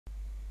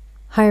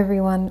Hi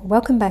everyone,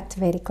 welcome back to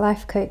Vedic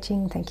Life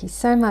Coaching. Thank you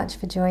so much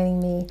for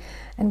joining me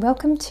and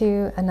welcome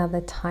to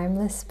another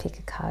timeless pick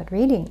a card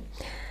reading.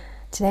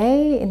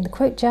 Today in the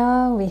quote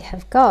jar we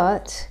have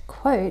got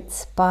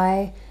quotes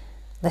by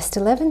Lester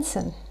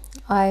Levenson.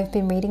 I've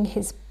been reading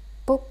his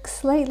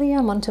books lately.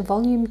 I'm on to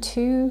volume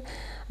 2.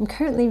 I'm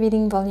currently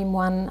reading volume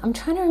 1. I'm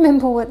trying to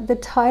remember what the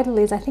title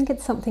is. I think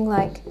it's something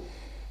like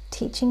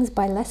Teachings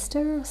by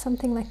Lester or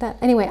something like that.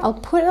 Anyway, I'll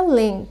put a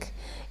link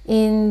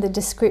in the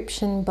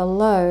description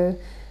below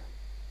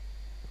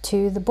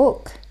to the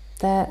book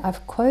that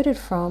I've quoted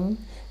from,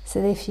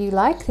 so that if you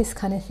like this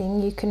kind of thing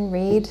you can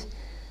read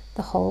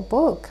the whole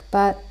book,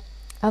 but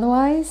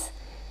otherwise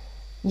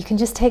you can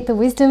just take the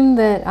wisdom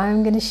that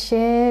I'm going to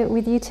share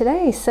with you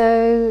today.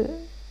 So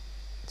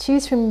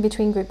choose from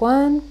between group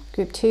 1,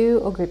 group 2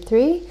 or group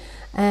 3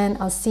 and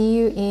I'll see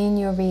you in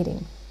your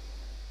reading.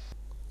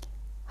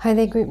 Hi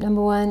there group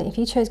number 1. If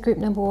you chose group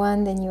number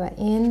 1 then you are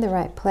in the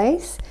right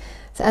place.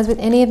 So as with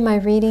any of my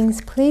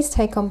readings, please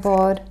take on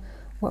board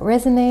what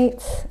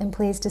resonates and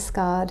please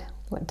discard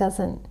what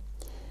doesn't.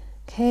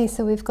 Okay,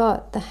 so we've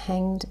got the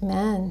Hanged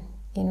Man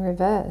in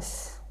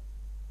reverse.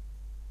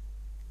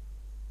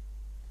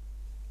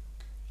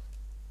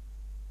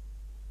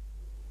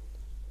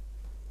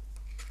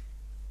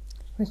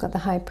 We've got the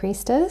High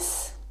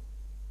Priestess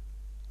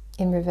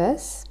in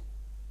reverse.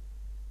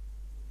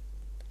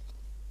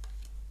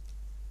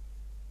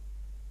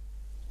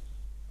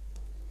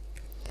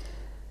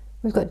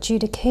 We've got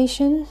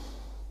Judication,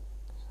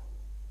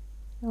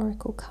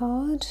 Oracle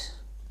card.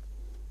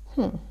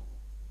 Come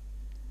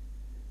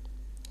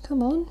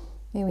on,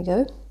 there we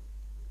go.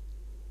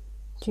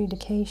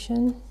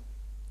 Judication,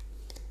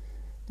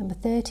 number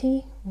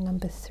 30,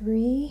 number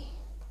 3.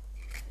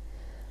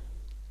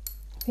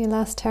 For your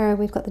last tarot,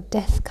 we've got the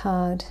Death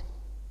card,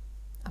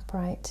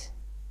 upright.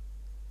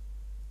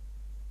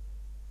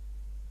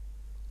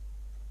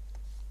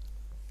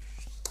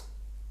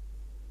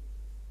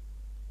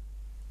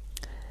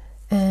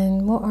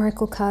 And more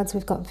oracle cards,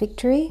 we've got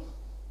Victory,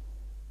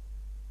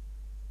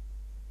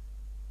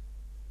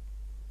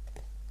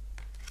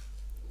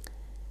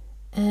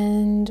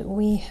 and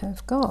we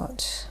have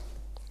got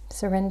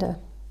Surrender.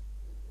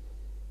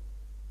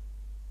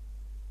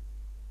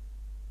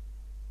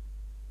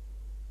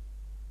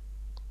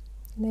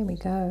 There we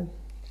go.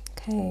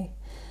 Okay.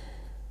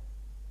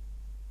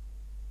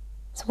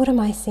 So what am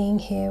I seeing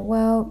here?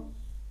 Well,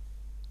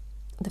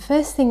 the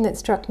first thing that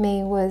struck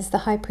me was the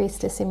High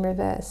Priestess in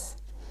reverse.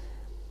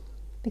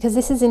 Because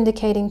this is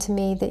indicating to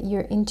me that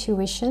your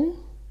intuition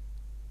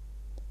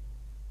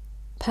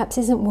perhaps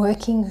isn't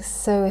working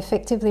so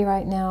effectively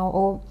right now,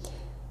 or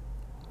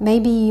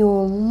maybe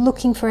you're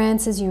looking for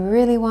answers, you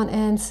really want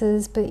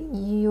answers, but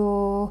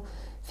you're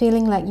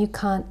feeling like you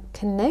can't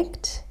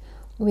connect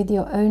with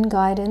your own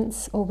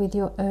guidance or with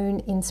your own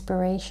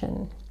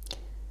inspiration.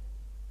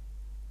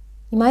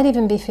 You might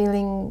even be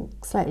feeling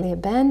slightly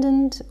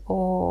abandoned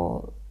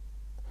or,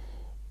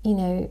 you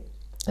know,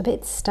 a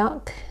bit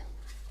stuck.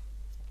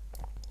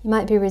 You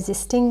might be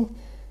resisting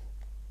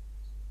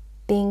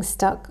being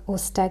stuck or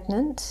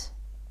stagnant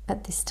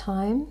at this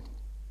time.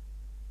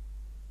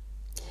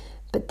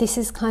 But this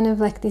is kind of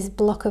like this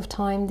block of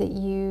time that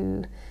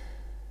you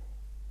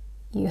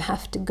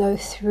have to go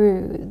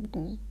through.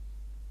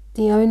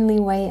 The only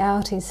way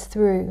out is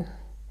through.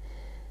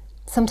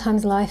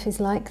 Sometimes life is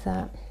like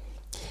that.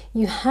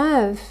 You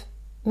have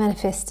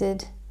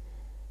manifested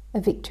a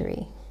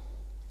victory,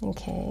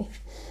 okay?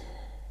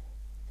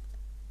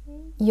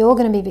 You're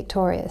going to be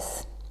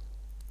victorious.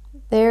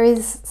 There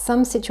is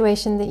some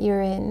situation that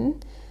you're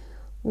in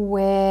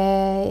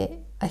where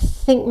I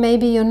think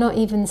maybe you're not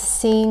even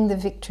seeing the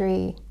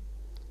victory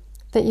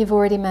that you've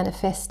already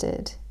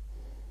manifested.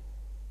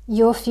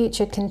 Your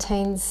future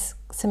contains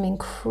some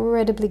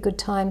incredibly good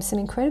times, some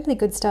incredibly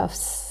good stuff.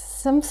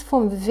 Some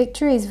form of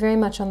victory is very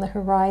much on the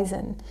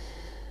horizon.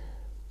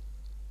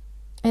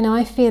 And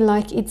I feel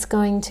like it's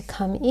going to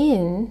come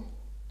in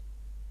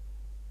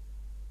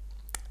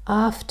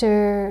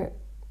after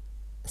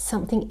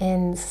something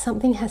ends.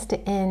 Something has to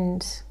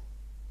end.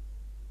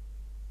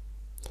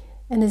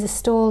 And there's a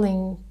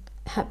stalling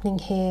happening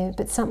here,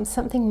 but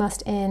something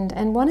must end.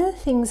 And one of the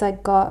things I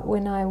got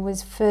when I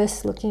was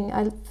first looking,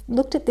 I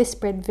looked at this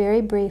spread very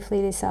briefly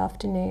this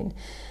afternoon.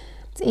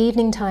 It's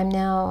evening time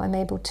now, I'm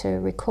able to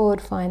record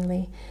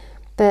finally.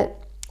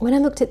 But when I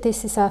looked at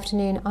this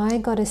afternoon, I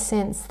got a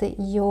sense that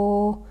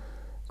your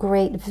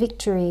great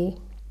victory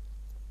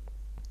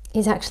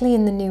is actually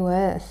in the new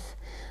earth.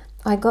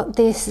 I got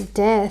this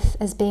death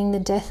as being the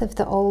death of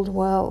the old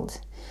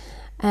world.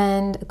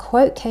 And a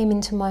quote came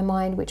into my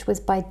mind, which was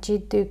by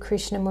Jiddu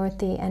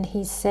Krishnamurti, and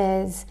he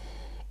says,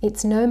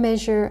 "It's no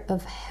measure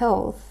of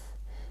health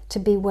to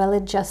be well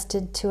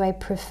adjusted to a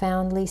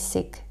profoundly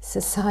sick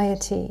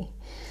society."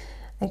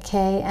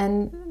 Okay,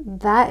 and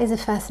that is a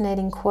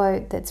fascinating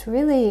quote that's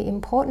really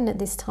important at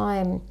this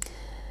time.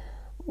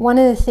 One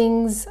of the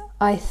things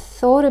I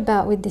thought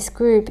about with this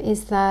group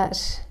is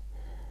that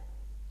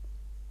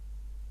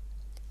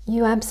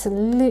you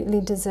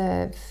absolutely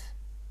deserve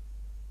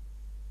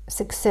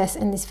success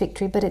and this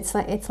victory, but it's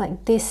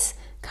like this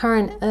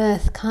current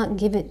earth can't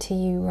give it to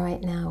you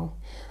right now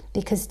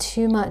because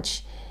too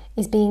much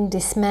is being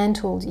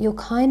dismantled. You're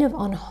kind of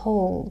on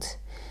hold.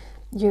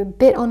 You're a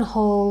bit on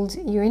hold.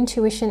 Your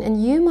intuition,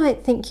 and you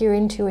might think your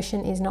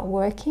intuition is not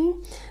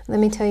working. Let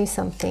me tell you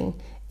something.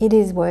 It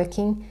is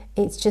working.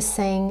 It's just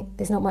saying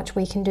there's not much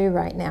we can do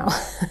right now.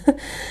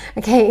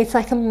 Okay, it's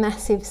like a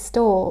massive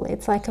stall.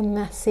 It's like a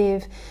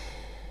massive,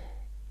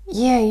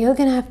 yeah, you're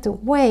going to have to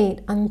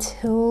wait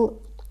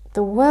until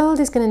the world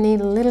is going to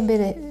need a little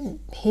bit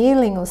of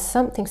healing or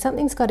something.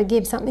 Something's got to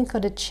give. Something's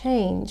got to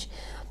change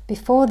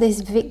before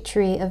this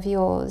victory of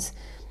yours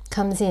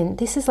comes in.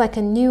 This is like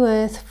a new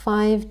earth,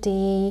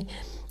 5D,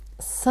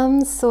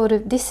 some sort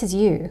of, this is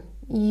you.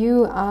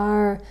 You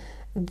are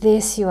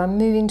this, you are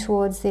moving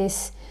towards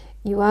this,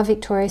 you are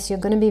victorious, you're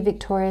going to be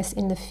victorious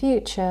in the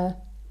future,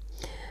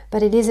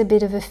 but it is a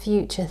bit of a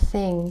future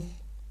thing.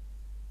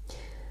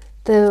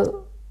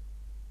 The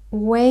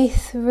way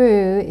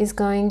through is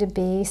going to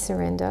be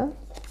surrender.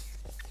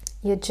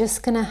 You're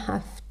just going to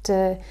have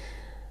to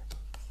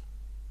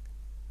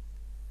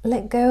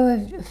let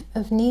go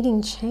of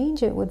needing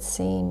change, it would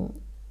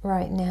seem,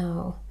 right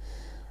now.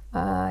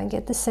 I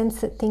get the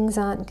sense that things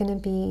aren't going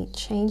to be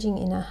changing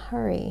in a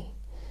hurry.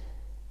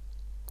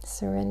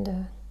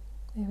 Surrender.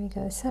 There we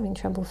go. It's having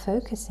trouble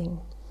focusing.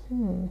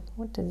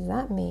 What does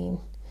that mean?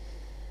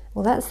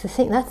 Well, that's the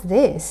thing. That's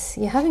this.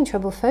 You're having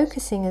trouble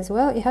focusing as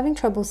well. You're having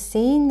trouble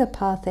seeing the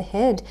path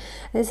ahead.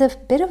 There's a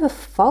bit of a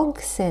fog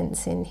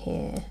sense in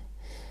here.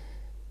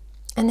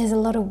 And there's a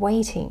lot of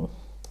waiting.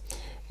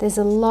 There's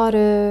a lot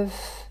of,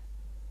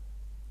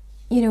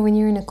 you know, when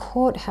you're in a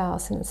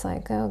courthouse and it's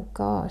like, oh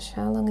gosh,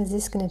 how long is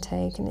this going to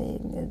take?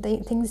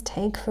 And things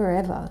take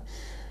forever.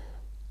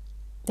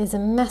 There's a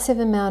massive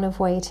amount of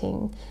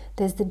waiting.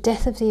 There's the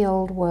death of the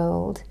old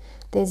world.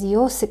 There's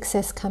your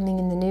success coming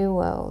in the new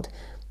world.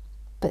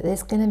 But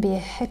there's going to be a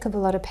heck of a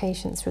lot of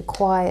patience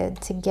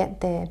required to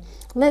get there.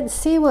 Let's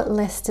see what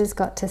Lester's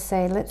got to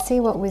say. Let's see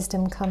what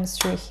wisdom comes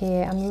through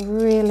here. I'm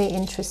really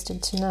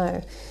interested to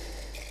know.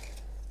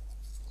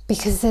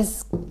 Because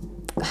there's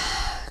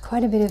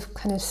quite a bit of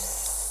kind of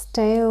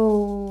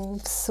stale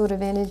sort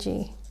of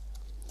energy.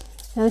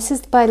 Now this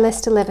is by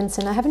Lester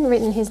Levenson. I haven't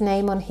written his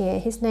name on here.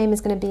 His name is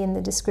going to be in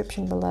the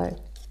description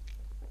below.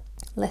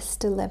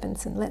 Lester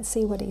Levenson. Let's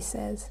see what he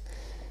says.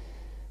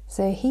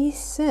 So he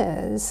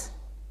says,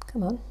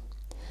 come on.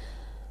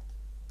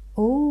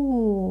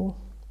 Ooh,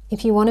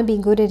 if you want to be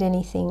good at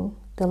anything,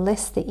 the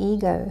less the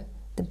ego,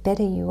 the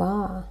better you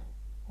are.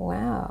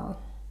 Wow.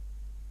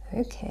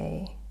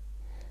 Okay.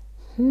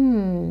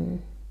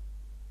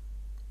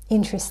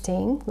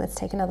 Interesting. Let's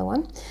take another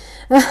one.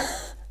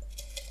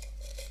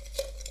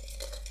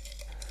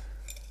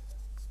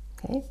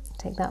 Okay,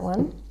 take that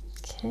one.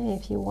 Okay,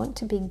 if you want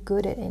to be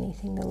good at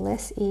anything, the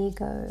less the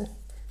ego,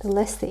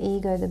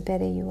 the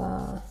better you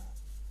are.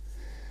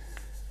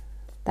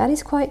 That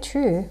is quite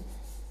true.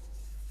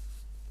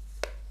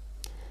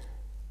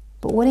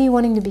 But what are you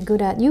wanting to be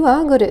good at? You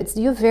are good at,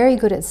 you're very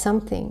good at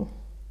something.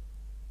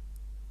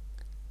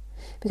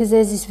 Because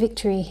there's this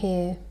victory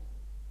here.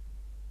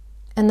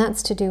 And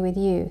that's to do with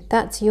you.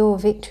 That's your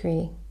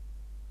victory.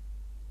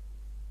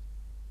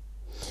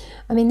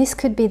 I mean, this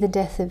could be the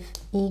death of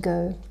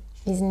ego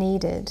is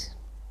needed.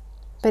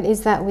 But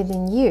is that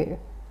within you?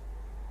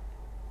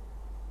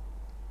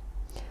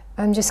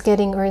 I'm just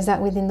getting, or is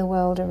that within the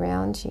world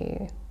around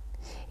you?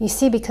 You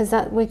see, because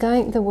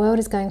the world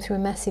is going through a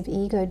massive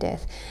ego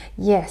death.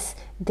 Yes,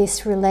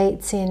 this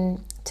relates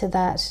in to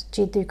that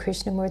Jiddu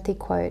Krishnamurti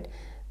quote,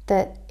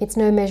 that it's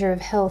no measure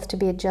of health to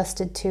be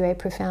adjusted to a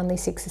profoundly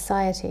sick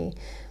society.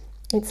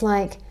 It's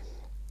like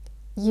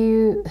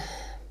if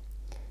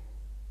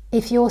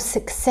you're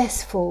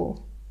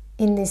successful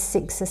in this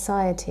sick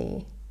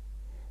society,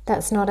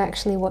 that's not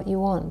actually what you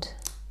want.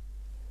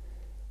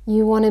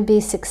 You want to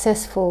be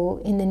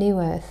successful in the new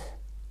earth.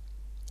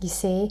 You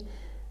see,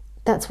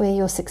 that's where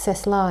your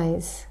success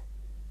lies.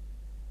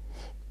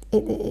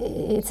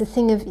 It's a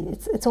thing of,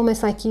 it's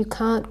almost like you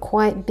can't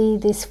quite be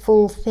this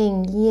full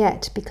thing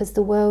yet because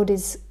the world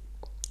is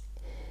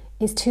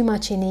too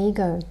much in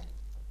ego.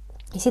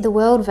 You see, the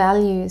world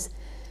values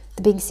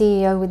the big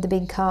CEO with the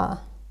big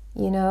car,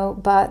 you know,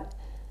 but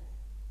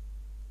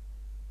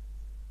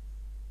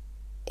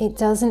it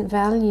doesn't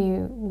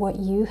value what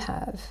you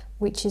have,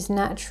 which is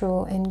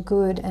natural and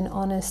good and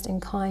honest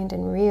and kind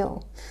and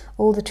real.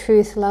 All the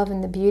truth, love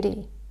and the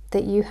beauty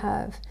that you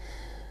have.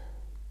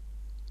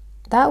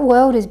 That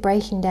world is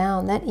breaking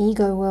down. That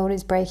ego world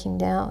is breaking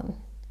down.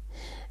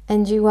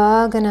 And you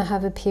are going to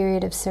have a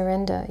period of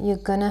surrender. You're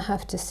going to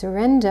have to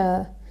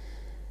surrender.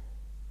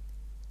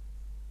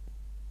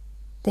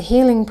 The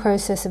healing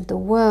process of the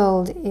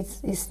world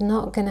is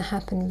not going to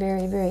happen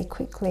very, very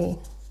quickly.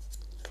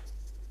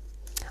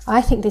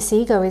 I think this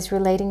ego is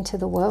relating to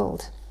the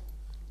world.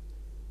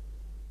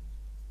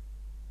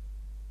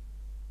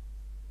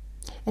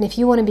 And if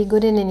you want to be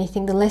good in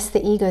anything, the less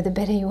the ego, the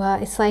better you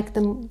are. It's like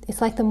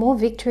the more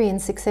victory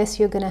and success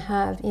you're going to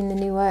have in the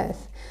new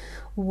earth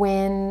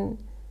when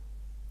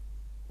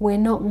we're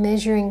not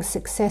measuring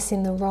success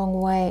in the wrong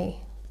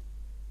way.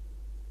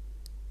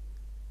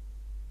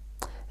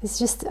 It's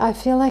just, I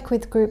feel like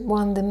with group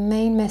 1, the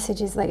main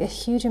message is like a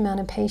huge amount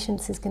of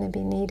patience is going to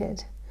be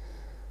needed.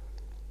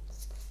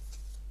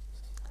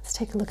 Let's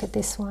take a look at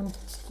this one.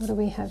 What do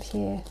we have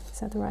here?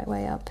 Is that the right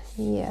way up?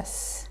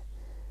 Yes.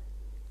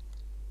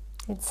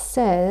 It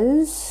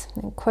says,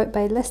 and quote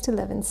by Lester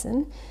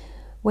Levenson,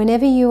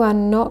 "Whenever you are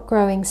not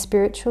growing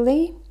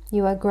spiritually,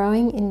 you are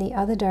growing in the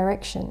other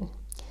direction.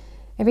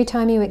 Every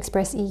time you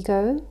express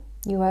ego,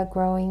 you are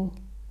growing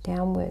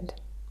downward."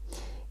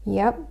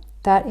 Yep,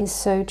 that is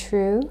so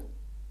true.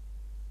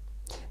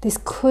 This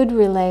could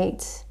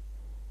relate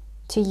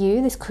to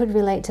you. This could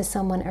relate to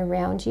someone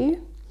around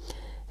you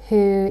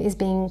who is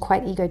being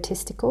quite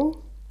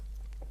egotistical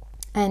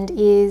and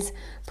is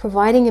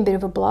providing a bit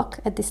of a block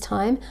at this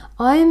time.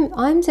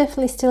 I'm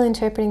definitely still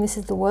interpreting this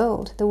as the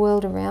world. The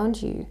world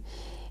around you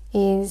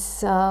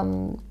is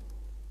a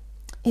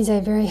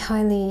very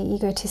highly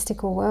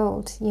egotistical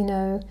world, you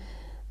know,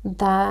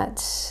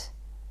 that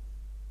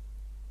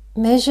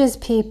measures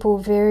people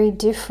very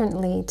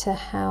differently to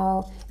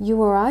how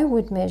you or I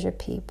would measure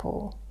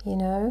people, you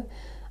know.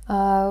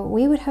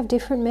 We would have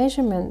different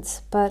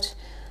measurements, but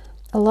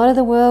a lot of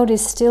the world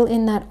is still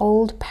in that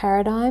old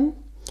paradigm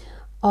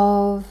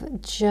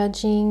of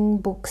judging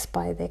books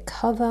by their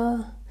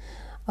cover,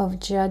 of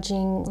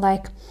judging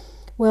like,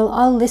 well,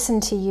 I'll listen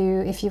to you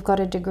if you've got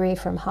a degree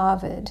from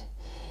Harvard,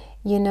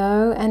 you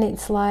know, and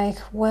it's like,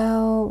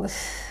 well,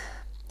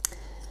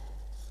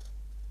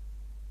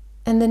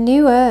 and the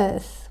new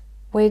earth,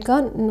 we're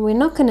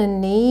not going to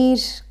need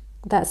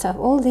that stuff.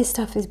 All this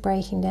stuff is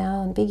breaking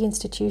down. Big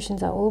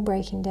institutions are all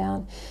breaking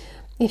down.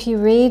 If you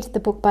read the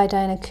book by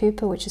Diana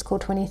Cooper, which is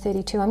called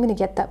 2032, I'm going to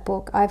get that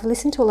book. I've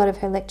listened to a lot of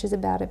her lectures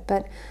about it,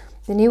 but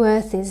the new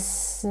earth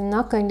is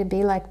not going to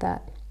be like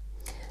that.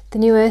 The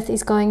new earth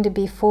is going to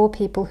be for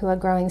people who are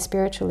growing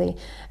spiritually.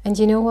 And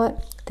you know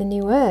what? The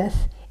new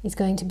earth is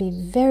going to be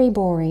very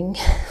boring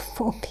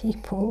for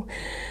people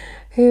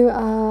who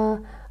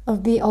are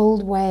of the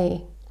old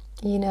way.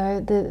 You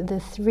know,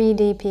 the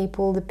 3D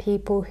people, the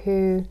people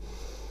who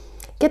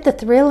get the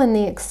thrill and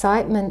the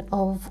excitement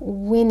of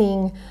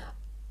winning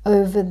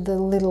over the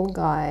little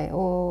guy,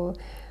 or,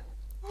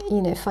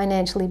 you know,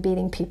 financially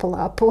beating people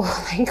up, or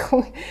like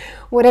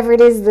whatever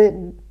it is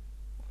that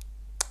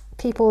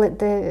people at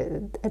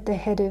the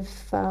head of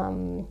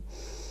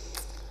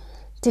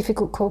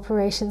difficult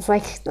corporations,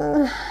 like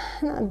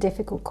not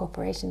difficult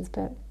corporations,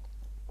 but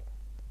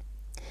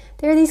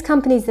there are these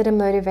companies that are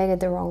motivated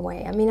the wrong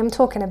way. I mean, I'm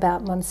talking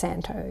about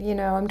Monsanto, you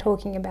know, I'm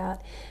talking about,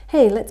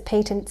 hey, let's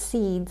patent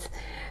seeds,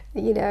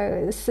 you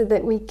know, so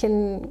that we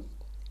can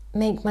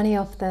make money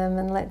off them,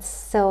 and let's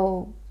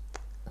sell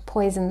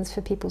poisons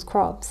for people's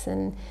crops,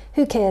 and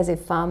who cares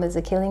if farmers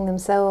are killing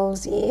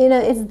themselves. You know,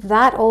 it's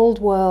that old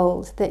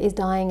world that is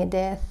dying a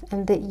death,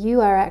 and that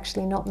you are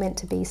actually not meant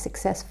to be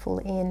successful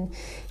in.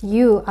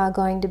 You are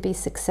going to be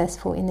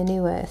successful in the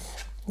new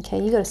earth.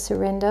 Okay, you got to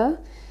surrender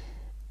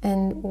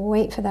and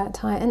wait for that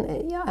time.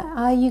 And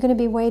are you going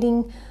to be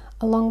waiting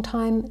a long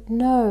time?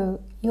 No,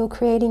 you're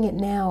creating it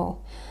now.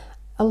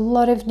 A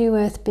lot of new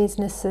earth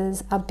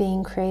businesses are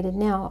being created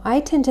now. I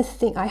tend to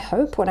think, I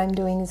hope what I'm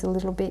doing is a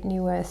little bit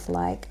new earth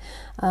like,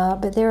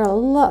 but there are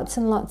lots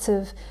and lots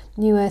of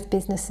new earth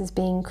businesses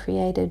being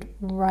created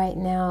right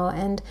now,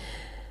 and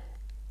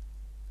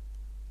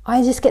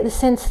I just get the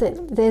sense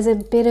that there's a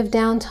bit of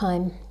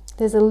downtime.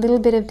 There's a little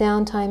bit of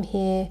downtime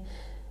here.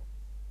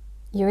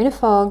 You're in a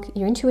fog,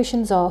 your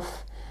intuition's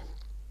off.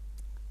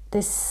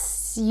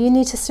 You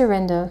need to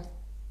surrender,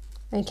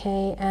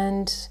 okay,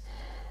 and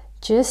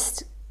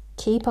just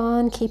keep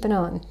on keeping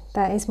on.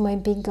 That is my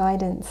big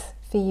guidance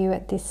for you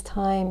at this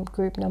time,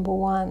 group number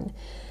 1.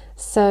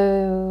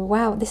 So,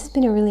 wow, this has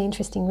been a really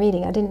interesting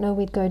reading. I didn't know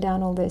we'd go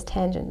down all those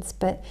tangents,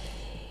 but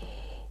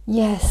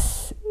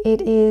yes, it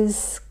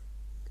is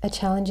a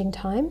challenging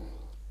time,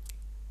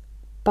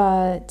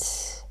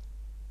 but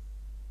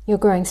you're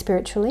growing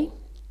spiritually,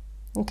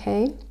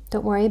 okay?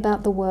 Don't worry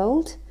about the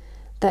world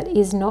that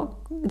is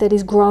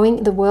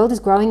growing. The world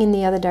is growing in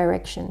the other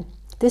direction.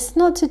 This is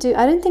not to do,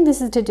 I don't think this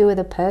is to do with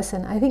a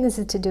person. I think this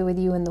is to do with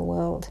you and the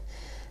world.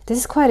 This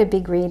is quite a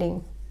big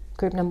reading,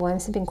 group number 1.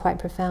 This has been quite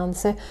profound.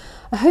 So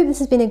I hope this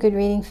has been a good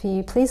reading for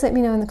you. Please let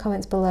me know in the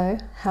comments below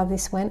how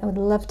this went. I would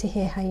love to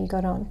hear how you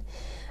got on.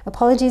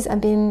 Apologies,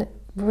 I've been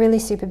really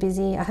super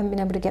busy. I haven't been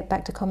able to get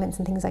back to comments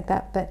and things like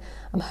that, but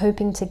I'm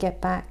hoping to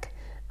get back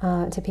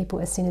to people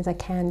as soon as I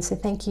can. So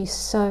thank you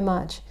so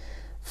much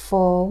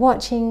for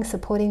watching,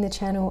 supporting the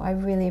channel. I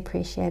really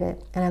appreciate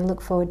it, and I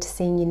look forward to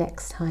seeing you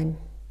next time.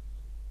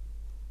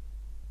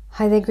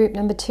 Hi there, group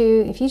number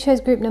 2. If you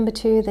chose group number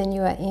 2, then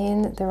you are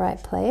in the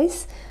right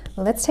place.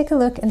 Let's take a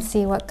look and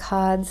see what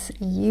cards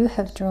you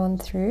have drawn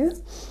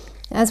through.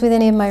 As with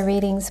any of my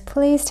readings,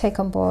 please take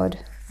on board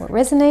what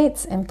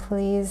resonates and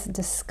please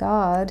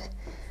discard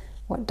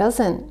what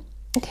doesn't.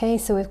 Okay,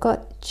 so we've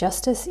got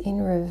Justice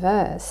in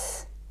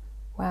reverse.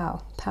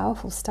 Wow,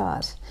 powerful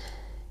start.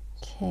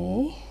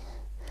 Okay,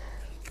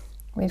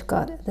 we've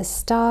got the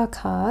Star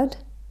card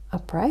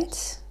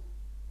upright.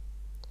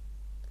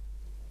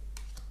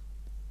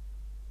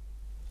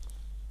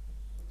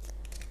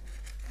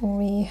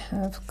 we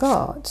have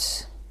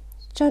got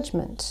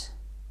Judgment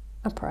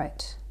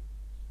upright.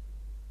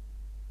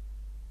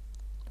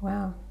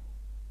 Wow.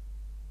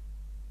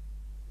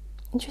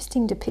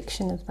 Interesting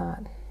depiction of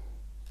that.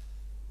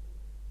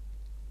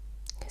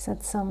 Because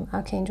that's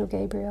Archangel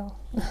Gabriel.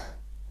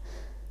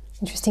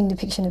 Interesting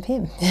depiction of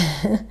him.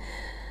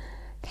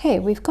 Okay,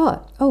 we've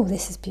got, oh,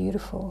 this is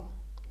beautiful.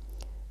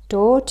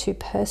 Door to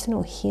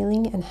personal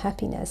healing and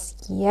happiness.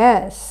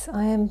 Yes,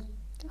 I am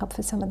up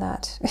for some of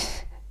that.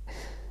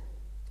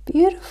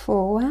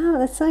 Beautiful. Wow,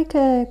 that's like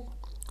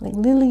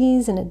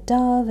lilies and a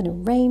dove and a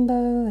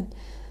rainbow and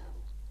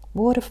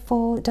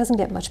waterfall. It doesn't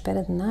get much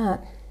better than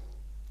that.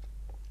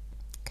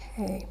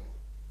 Okay.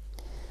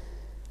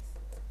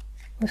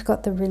 We've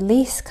got the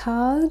release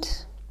card.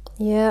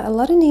 Yeah, a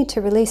lot of need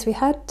to release. We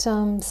had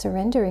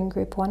surrender in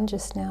group 1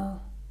 just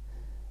now.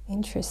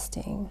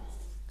 Interesting.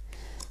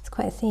 It's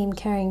quite a theme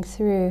carrying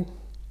through.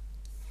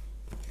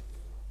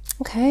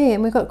 Okay,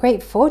 and we've got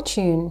great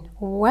fortune.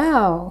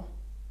 Wow.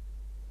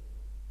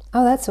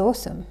 Oh, that's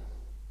awesome.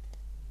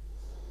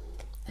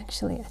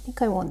 Actually, I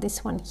think I want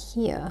this one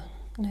here,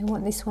 and I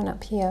want this one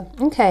up here.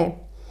 Okay.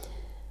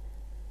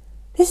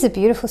 This is a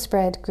beautiful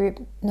spread,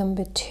 group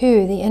number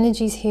 2. The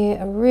energies here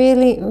are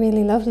really,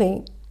 really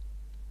lovely.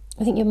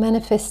 I think you're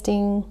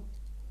manifesting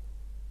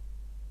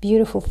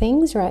beautiful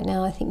things right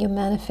now. I think you're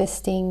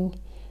manifesting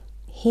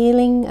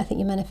healing. I think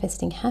you're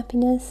manifesting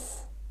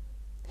happiness.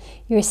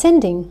 You're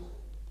ascending.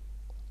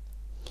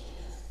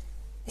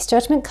 This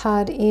Judgment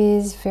card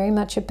is very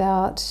much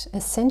about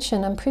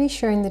ascension. I'm pretty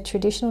sure in the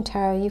traditional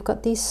tarot you've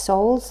got these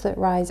souls that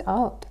rise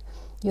up.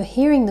 You're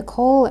hearing the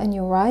call and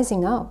you're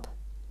rising up.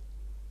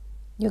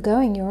 You're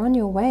on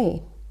your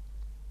way.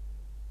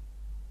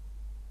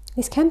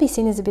 This can be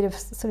seen as a bit of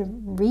sort of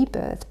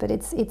rebirth, but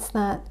it's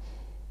that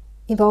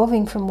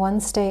evolving from one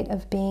state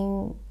of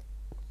being,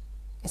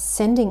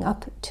 ascending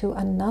up to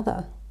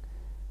another.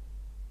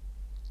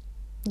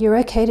 You're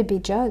okay to be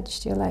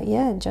judged. You're like,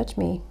 yeah, judge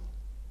me.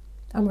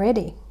 I'm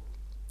ready.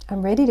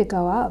 I'm ready to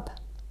go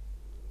up.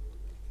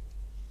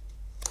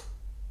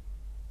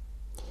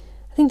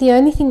 I think the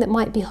only thing that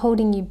might be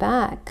holding you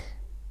back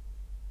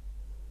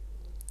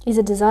is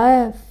a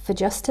desire for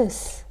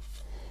justice,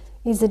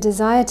 is a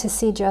desire to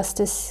see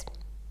justice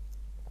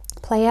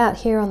play out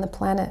here on the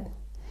planet.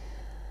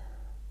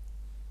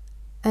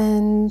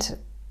 And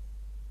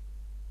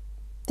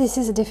this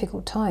is a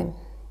difficult time,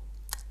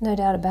 no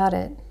doubt about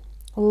it.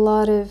 A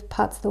lot of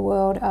parts of the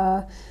world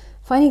are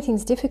finding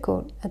things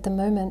difficult at the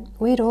moment.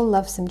 We'd all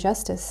love some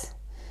justice.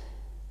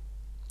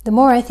 The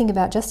more I think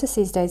about justice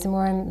these days, the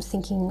more I'm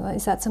thinking, well,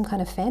 is that some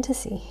kind of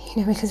fantasy?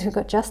 Because we've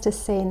got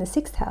justice, say, in the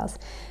 6th house,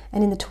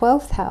 and in the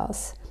 12th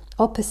house,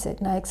 opposite.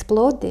 And I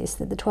explored this,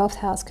 that the 12th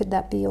house, could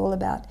that be all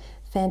about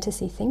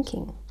fantasy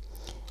thinking?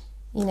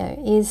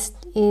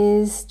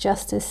 Is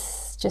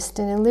justice just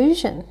an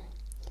illusion?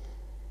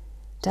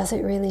 Does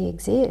it really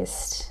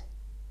exist?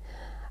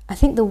 I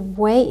think the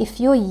way,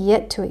 if you're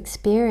yet to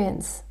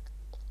experience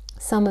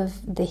some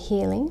of the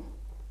healing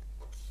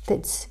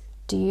that's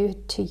due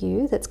to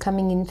you, that's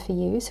coming in for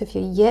you, so if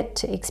you're yet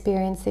to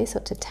experience this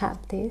or to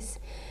tap this,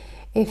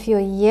 if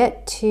you're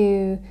yet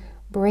to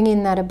bring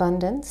in that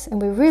abundance,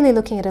 and we're really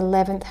looking at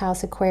 11th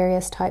house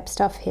Aquarius type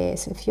stuff here,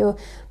 so if you're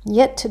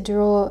yet to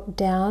draw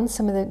down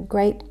some of the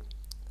great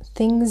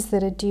things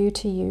that are due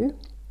to you,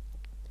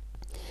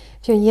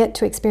 if you're yet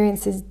to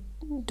experience this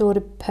door to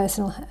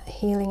personal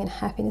healing and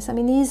happiness, I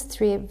mean, these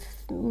 3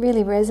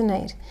 really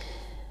resonate.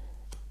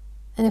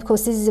 And of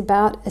course, this is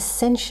about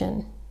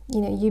ascension,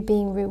 you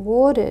being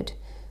rewarded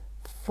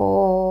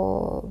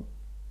for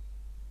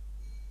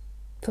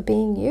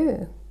being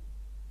you.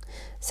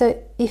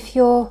 So if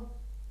you're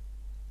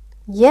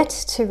yet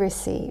to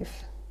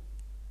receive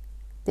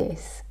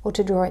this or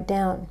to draw it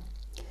down,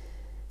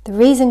 the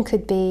reason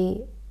could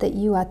be that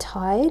you are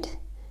tied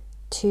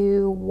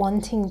to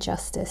wanting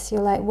justice.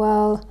 You're like,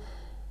 well,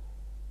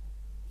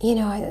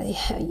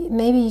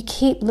 maybe you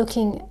keep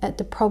looking at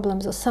the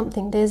problems or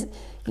something.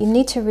 You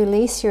need to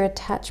release your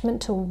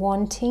attachment to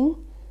wanting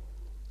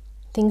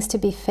things to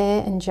be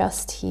fair and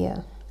just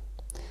here.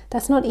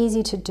 That's not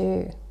easy to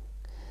do.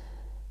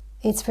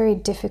 It's very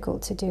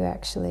difficult to do,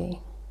 actually.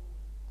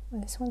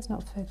 Well, this one's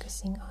not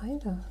focusing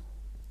either.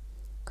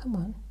 Come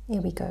on,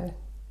 here we go.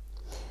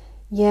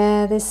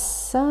 Yeah, there's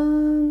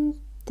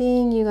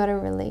something you got to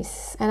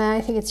release. And I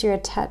think it's your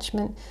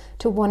attachment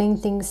to wanting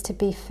things to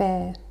be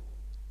fair.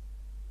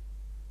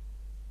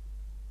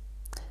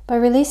 By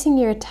releasing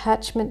your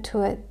attachment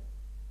to it,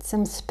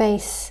 some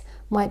space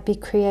might be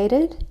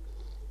created,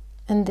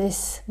 and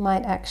this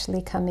might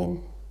actually come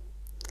in.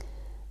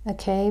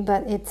 Okay,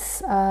 but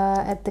it's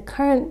at the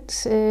current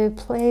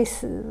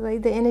place,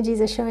 like the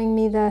energies are showing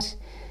me that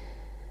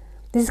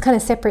this is kind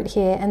of separate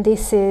here, and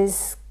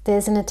there's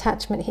an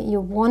attachment here.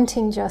 You're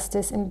wanting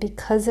justice, and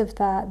because of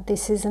that,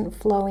 this isn't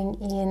flowing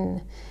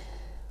in.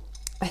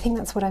 I think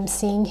that's what I'm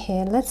seeing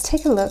here. Let's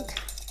take a look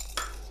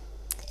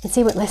and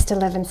see what Lester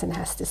Levenson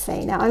has to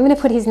say. Now, I'm going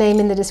to put his name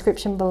in the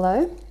description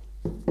below.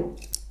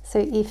 So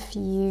if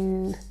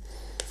you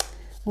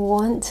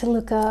want to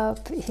look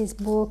up his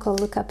book or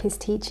look up his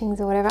teachings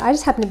or whatever, I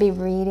just happen to be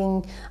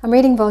reading. I'm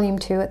reading volume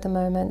 2 at the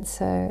moment,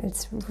 so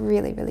it's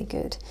really, really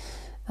good.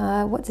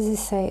 What does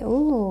this say?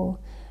 Oh,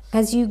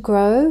 as you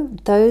grow,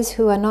 those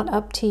who are not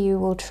up to you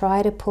will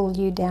try to pull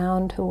you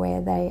down to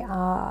where they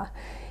are.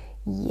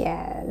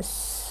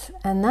 Yes.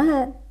 And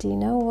that, do you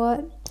know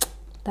what?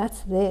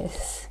 That's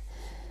this.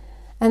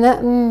 And that,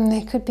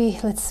 it could be,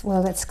 let's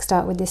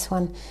start with this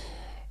one.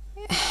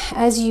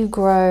 As you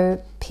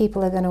grow,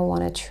 people are going to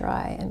want to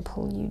try and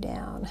pull you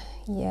down.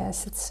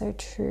 Yes, it's so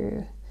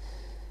true.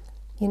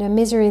 You know,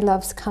 misery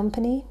loves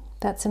company.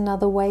 That's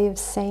another way of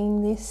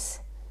saying this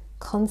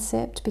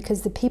concept,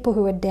 because the people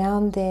who are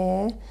down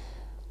there,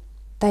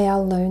 they are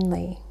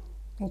lonely.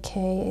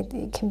 Okay,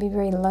 it can be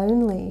very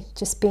lonely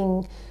just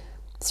being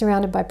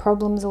surrounded by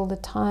problems all the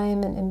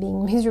time and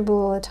being miserable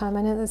all the time.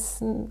 I know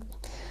that's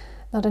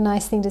not a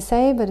nice thing to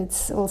say, but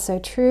it's also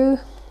true.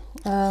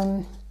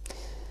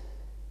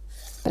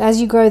 But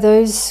as you grow,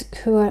 those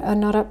who are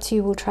not up to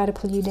you will try to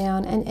pull you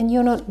down. And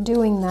you're not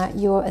doing that,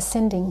 you're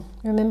ascending.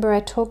 Remember,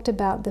 I talked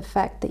about the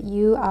fact that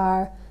you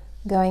are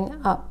going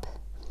up.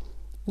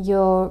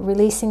 You're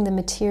releasing the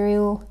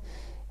material.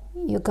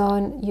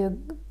 You're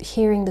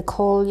hearing the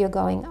call, you're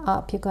going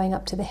up. You're going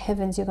up to the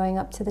heavens, you're going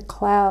up to the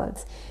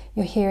clouds.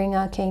 You're hearing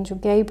Archangel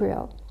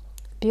Gabriel.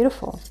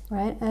 Beautiful,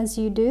 right? As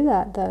you do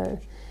that, though,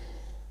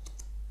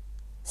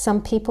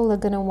 some people are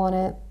going to want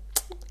to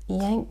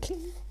yank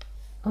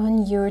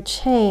on your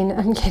chain.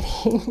 I'm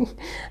kidding.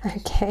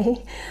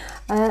 Okay,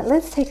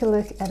 let's take a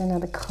look at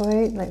another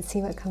quote. Let's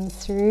see what comes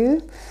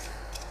through.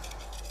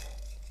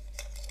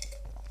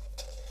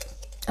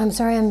 I'm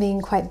sorry I'm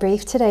being quite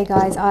brief today,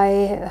 guys.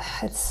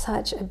 It's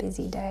such a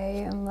busy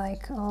day. I'm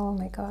like, oh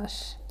my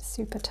gosh,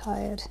 super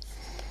tired.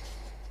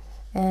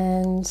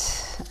 And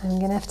I'm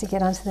gonna have to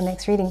get on to the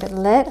next reading, but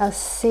let us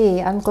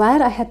see. I'm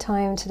glad I had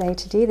time today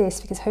to do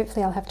this, because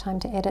hopefully I'll have time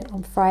to edit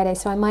on Friday,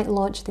 so I might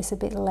launch this a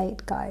bit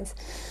late, guys.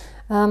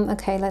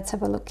 Okay, let's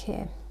have a look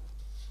here.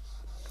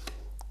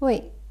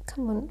 Wait,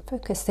 come on,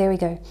 focus. There we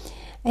go.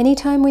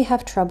 Anytime we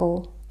have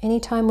trouble,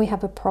 anytime we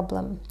have a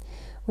problem,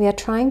 we are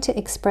trying to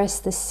express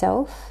the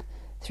self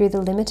through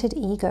the limited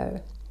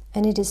ego,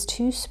 and it is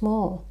too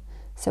small,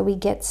 so we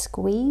get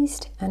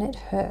squeezed and it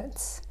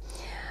hurts.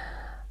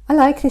 I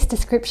like this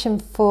description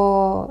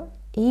for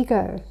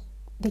ego,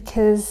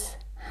 because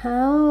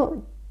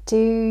how do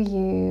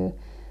you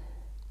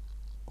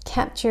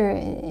capture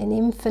an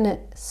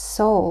infinite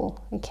soul,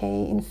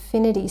 okay,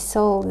 infinity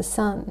soul, the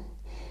sun?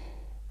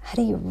 How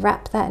do you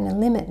wrap that in a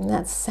limit? And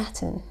that's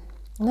Saturn.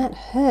 And that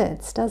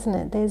hurts, doesn't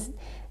it?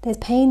 There's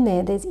pain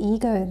there, there's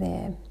ego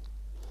there.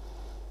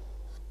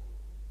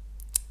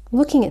 I'm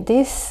looking at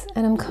this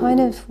and I'm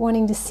kind of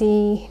wanting to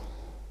see,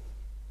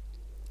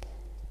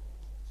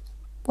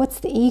 what's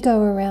the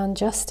ego around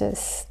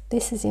justice?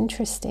 This is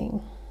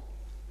interesting.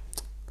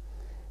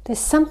 There's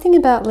something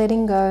about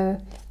letting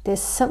go,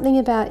 there's something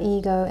about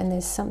ego, and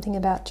there's something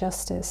about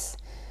justice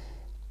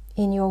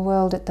in your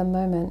world at the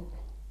moment.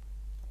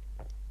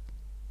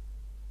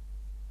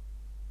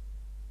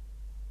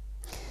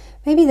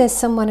 Maybe there's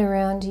someone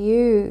around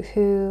you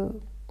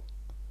who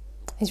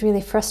is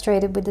really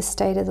frustrated with the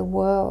state of the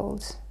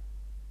world.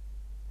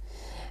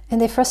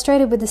 And they're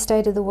frustrated with the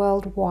state of the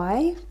world.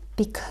 Why?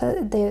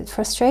 Because they're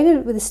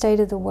frustrated with the state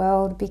of the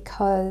world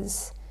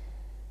because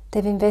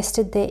they've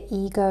invested their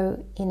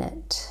ego in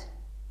it.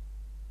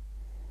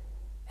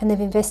 And they've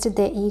invested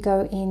their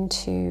ego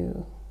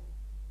into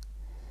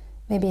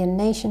maybe a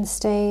nation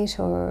state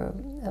or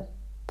a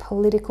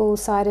political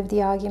side of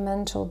the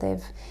argument, or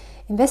they've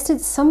invested,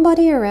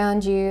 somebody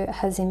around you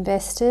has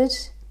invested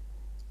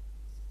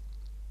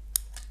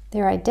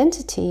their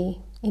identity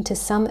into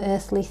some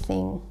earthly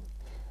thing.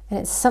 And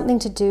it's something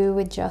to do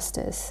with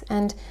justice.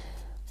 And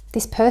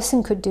this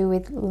person could do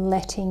with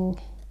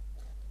letting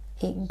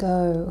it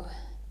go.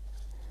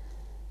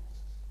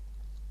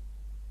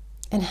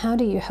 And how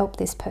do you help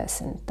this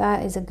person?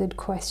 That is a good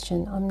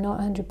question. I'm not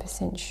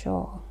 100%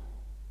 sure.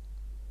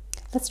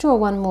 Let's draw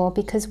one more,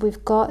 because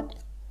we've got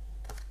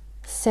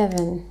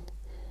 7.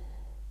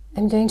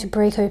 I'm going to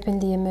break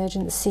open the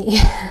emergency.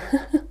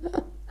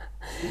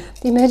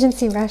 The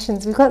emergency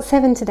rations. We've got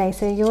 7 today,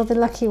 so you're the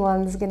lucky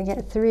ones. Going to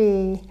get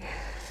 3.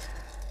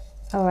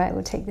 All right,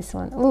 we'll take this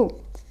one.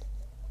 Oh,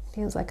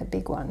 feels like a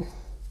big one.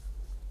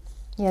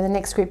 Yeah, the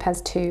next group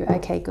has 2.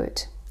 Okay,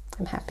 good.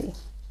 I'm happy.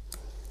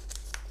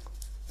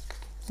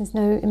 There's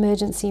no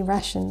emergency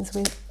rations.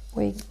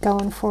 We're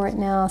going for it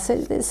now. So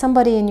there's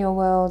somebody in your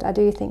world. I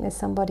do think there's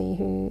somebody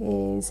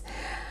who is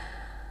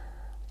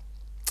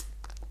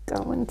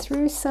going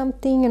through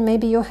something, and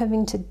maybe you're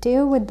having to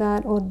deal with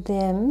that, or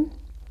them.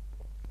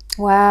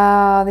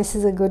 Wow, this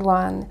is a good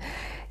one.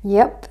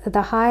 Yep,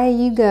 the higher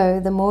you go,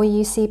 the more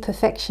you see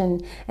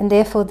perfection, and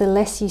therefore the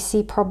less you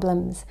see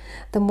problems.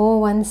 The more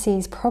one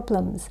sees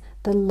problems,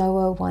 the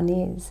lower one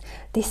is.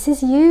 This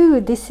is you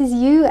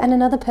and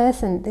another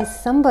person. There's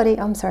somebody,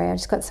 I'm sorry, I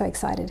just got so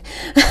excited.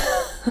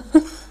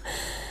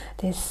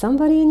 There's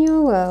somebody in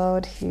your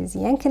world who's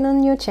yanking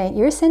on your chain.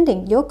 You're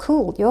ascending, you're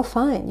cool, you're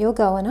fine, you're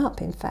going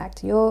up. In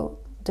fact, you're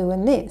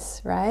doing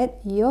this, right?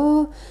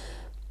 You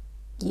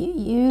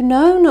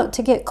know not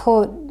to get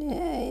caught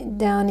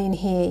down in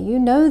here. You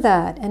know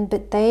that,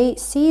 but they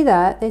see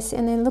that,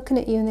 and they're looking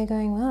at you and they're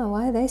going, wow,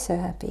 why are they so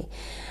happy?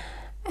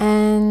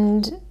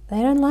 And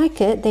they don't like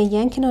it. They're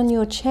yanking on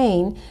your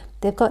chain.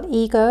 They've got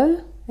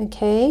ego,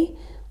 okay?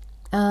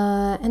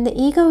 And the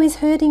ego is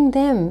hurting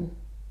them,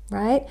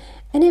 right?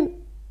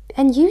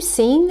 And you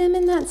seeing them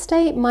in that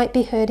state might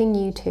be hurting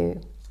you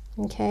too,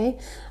 okay?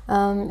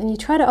 And you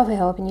try to offer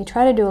help and you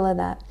try to do all of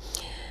that.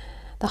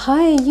 The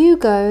higher you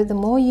go, the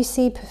more you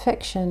see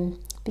perfection,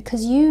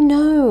 because you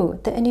know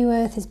that a new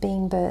earth is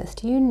being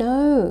birthed. You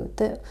know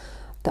that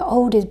the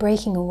old is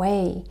breaking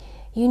away.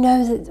 You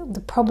know that the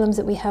problems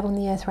that we have on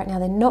the earth right now,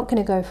 they're not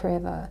going to go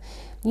forever.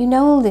 You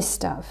know all this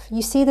stuff.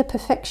 You see the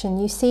perfection.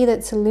 You see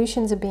that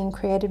solutions are being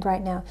created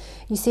right now.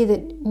 You see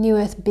that new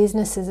earth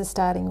businesses are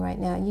starting right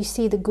now. You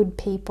see the good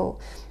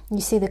people.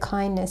 You see the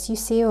kindness. You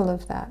see all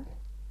of that.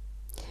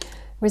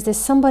 Whereas there's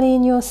somebody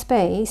in your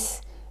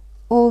space,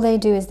 all they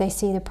do is they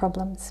see the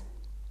problems.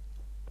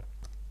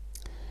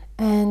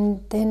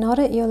 And they're not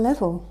at your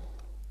level.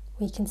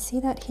 We can see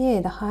that here.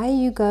 The higher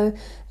you go,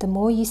 the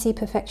more you see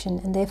perfection,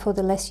 and therefore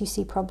the less you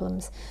see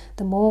problems.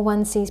 The more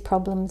one sees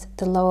problems,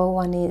 the lower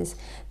one is.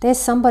 There's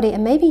somebody,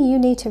 and maybe you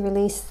need to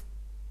release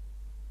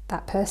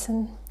that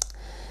person.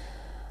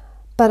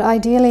 But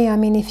ideally, I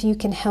mean, if you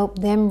can help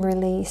them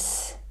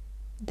release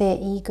their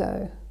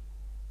ego,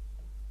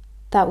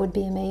 that would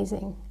be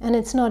amazing. And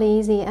it's not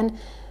easy. And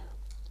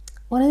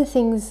one of the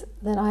things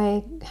that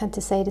I had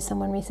to say to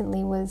someone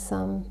recently was,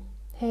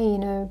 hey, you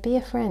know, be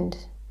a friend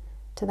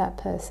to that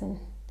person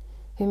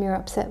whom you're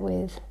upset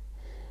with.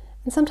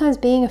 And sometimes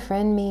being a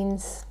friend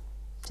means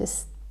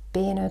just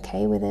being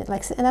okay with it.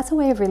 Like, and that's a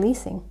way of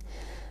releasing.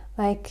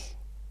 Like,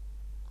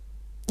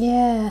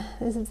 yeah,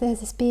 there's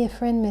this be a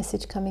friend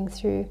message coming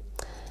through.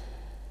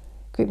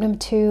 Group number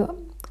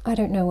 2, I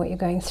don't know what you're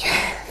going through,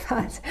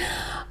 but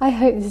I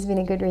hope this has been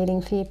a good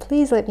reading for you.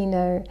 Please let me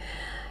know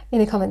in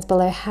the comments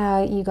below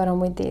how you got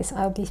on with this.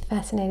 I would be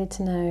fascinated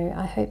to know.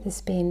 I hope this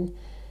has been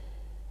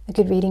a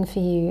good reading for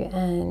you,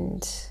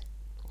 and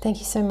thank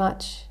you so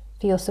much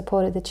for your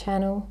support of the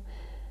channel.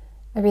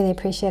 I really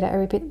appreciate it. I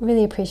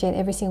really appreciate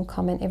every single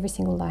comment, every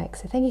single like.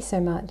 So thank you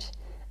so much,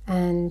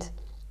 and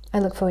I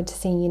look forward to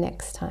seeing you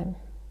next time.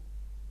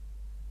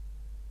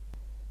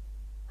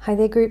 Hi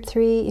there, group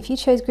 3. If you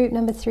chose group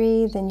number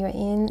 3, then you're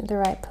in the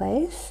right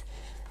place.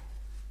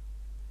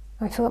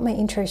 I forgot my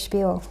intro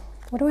spiel.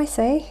 What do I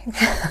say?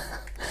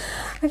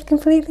 I've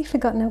completely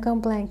forgotten. I've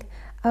gone blank.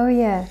 Oh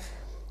yeah.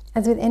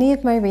 As with any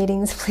of my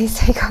readings, please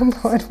take on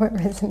board what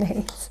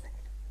resonates.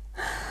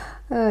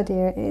 Oh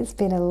dear, it's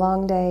been a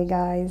long day,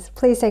 guys.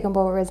 Please take on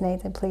board what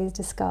resonates and please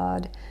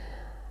discard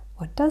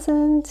what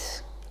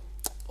doesn't.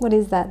 What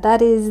is that?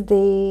 That is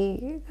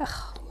the...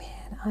 Oh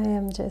man, I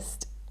am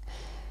just...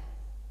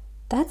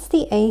 That's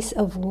the Ace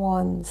of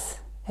Wands,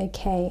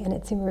 okay, and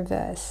it's in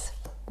reverse.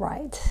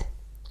 Right.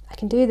 I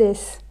can do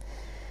this.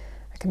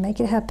 I can make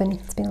it happen.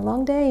 It's been a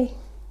long day.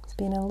 It's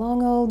been a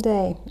long old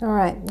day. All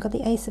right, I've got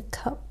the Ace of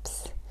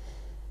Cups.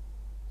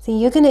 See,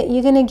 you're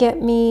gonna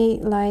get me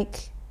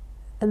like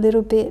a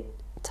little bit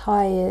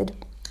tired.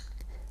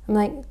 I'm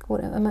like,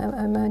 what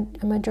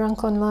am I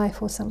drunk on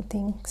life or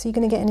something? So you're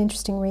gonna get an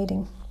interesting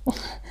reading.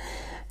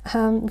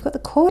 We've got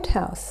the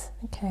Courthouse.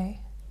 Okay.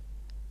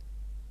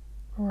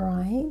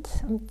 Right.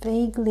 I'm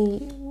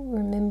vaguely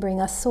remembering.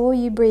 I saw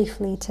you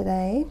briefly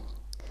today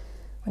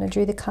when I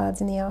drew the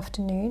cards in the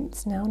afternoon.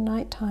 It's now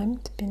nighttime.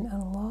 It's been a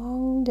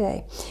long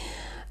day.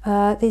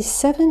 The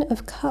 7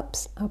 of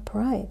Cups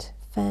upright.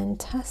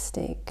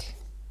 Fantastic.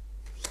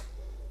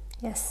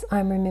 Yes,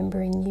 I'm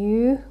remembering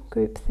you,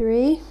 group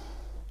 3.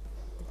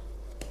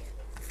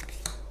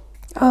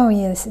 Oh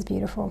yeah, this is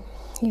beautiful.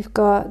 You've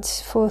got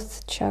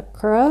 4th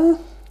chakra,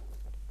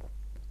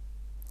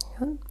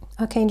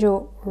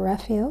 Archangel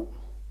Raphael,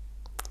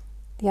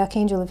 the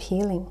Archangel of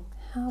Healing.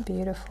 How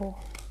beautiful.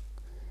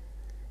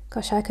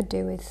 Gosh, I could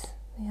do with,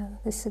 yeah,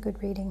 this is a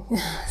good reading.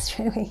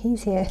 Straight away,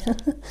 he's here.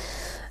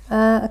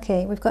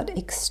 Okay, we've got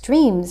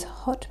Extremes,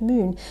 Hot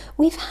Moon.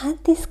 We've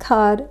had this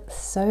card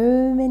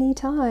so many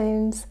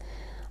times.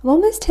 I'm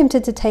almost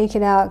tempted to take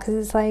it out because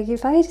it's like,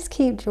 if I just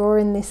keep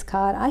drawing this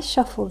card, I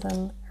shuffle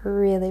them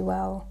really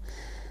well.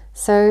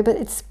 So, but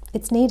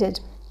it's needed.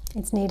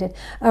 It's needed.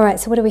 All right,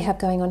 so what do we have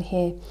going on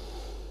here?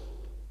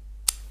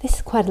 This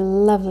is quite a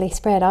lovely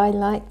spread. I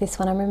like this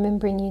one. I'm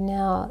remembering you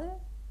now.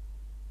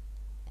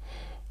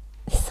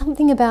 There's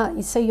something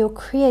about, so your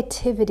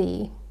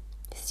creativity,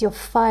 this is your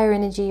fire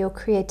energy, your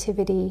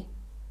creativity.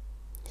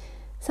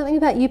 Something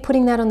about you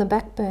putting that on the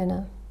back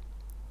burner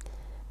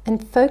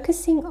and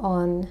focusing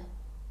on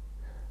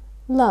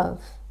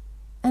love.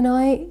 And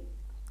I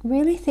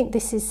really think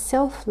this is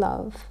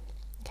self-love.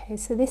 Okay,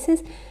 so this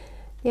is,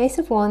 the Ace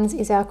of Wands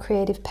is our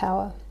creative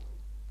power.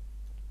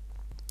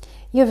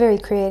 You're a very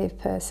creative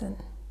person.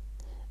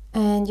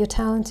 And you're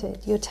talented.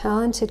 You're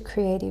talented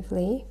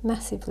creatively,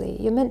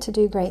 massively. You're meant to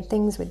do great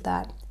things with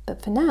that.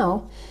 But for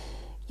now,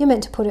 you're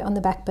meant to put it on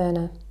the back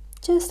burner.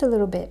 Just a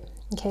little bit,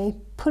 okay?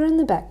 Put it on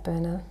the back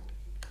burner.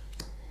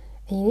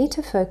 and you need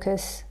to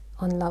focus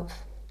on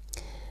love.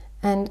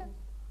 And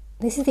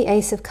this is the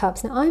Ace of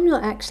Cups. Now, I'm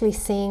not actually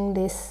seeing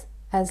this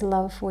as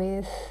love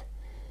with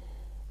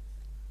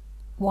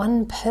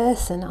one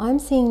person. I'm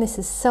seeing this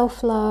as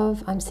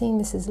self-love. I'm seeing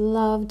this as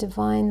love,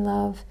 divine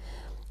love.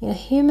 You know,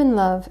 human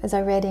love, as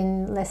I read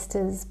in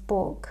Lester's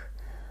book,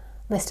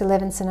 Lester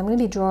Levenson, I'm going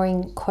to be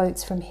drawing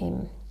quotes from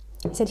him.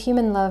 He said,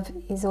 human love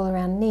is all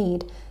around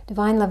need.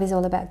 Divine love is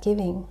all about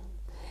giving.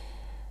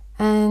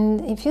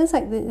 And it feels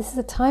like this is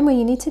a time where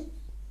you need to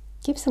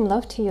give some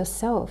love to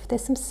yourself.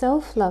 There's some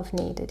self-love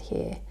needed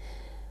here.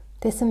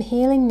 There's some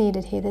healing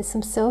needed here. There's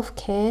some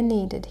self-care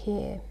needed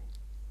here.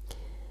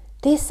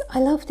 I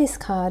love this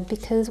card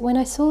because when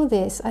I saw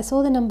this, I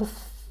saw the number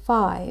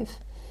 5.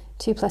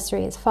 2 plus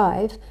 3 is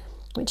 5,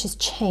 which is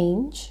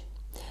change.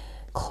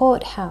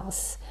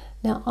 Courthouse.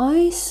 Now,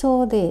 I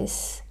saw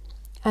this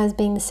as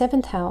being the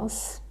 7th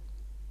house.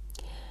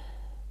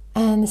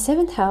 And the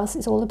 7th house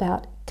is all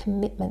about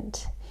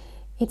commitment.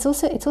 It's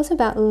also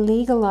about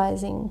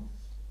legalizing.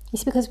 You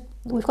see, because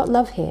we've got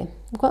love here.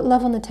 We've got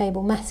love on the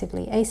table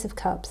massively. Ace of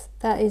Cups.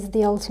 That is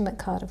the ultimate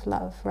card of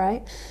love,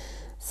 right?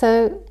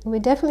 So we're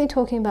definitely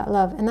talking about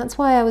love. And that's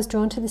why I was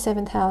drawn to the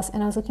 7th house,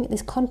 and I was looking at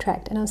this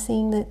contract and I was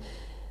seeing that,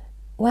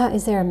 wow,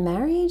 is there a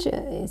marriage?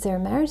 Is there a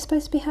marriage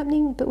supposed to be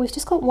happening? But we've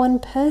just got one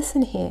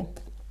person here.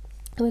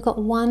 And we've got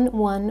 1,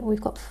 1, we've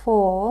got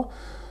 4,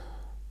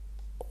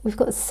 we've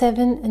got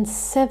 7 and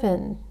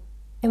 7,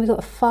 and we've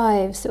got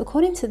 5. So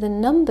according to the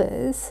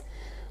numbers,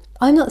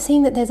 I'm not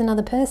seeing that there's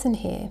another person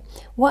here.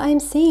 What I'm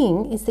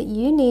seeing is that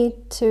you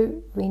need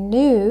to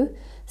renew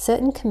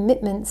certain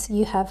commitments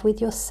you have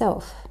with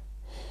yourself.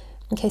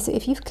 Okay, so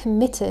if you've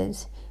committed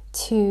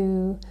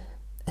to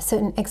a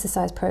certain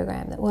exercise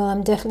program, that, well,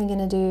 I'm definitely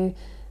going to do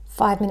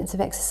 5 minutes of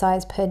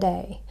exercise per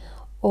day,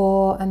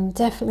 or I'm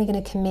definitely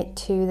going to commit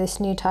to this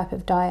new type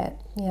of diet.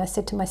 You know, I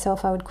said to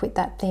myself I would quit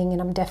that thing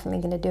and I'm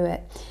definitely going to do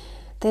it.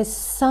 There's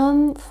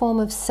some form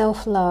of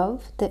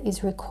self-love that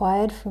is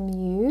required from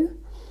you.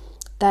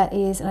 That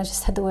is, and I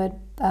just had the word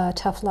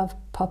tough love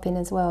pop in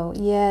as well.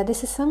 Yeah,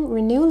 this is some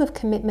renewal of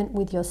commitment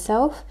with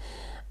yourself.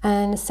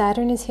 And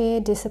Saturn is here,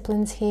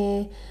 discipline's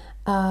here.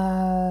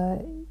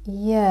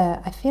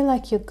 Yeah, I feel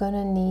like you're going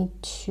to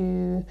need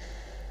to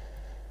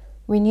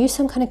renew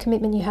some kind of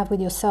commitment you have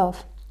with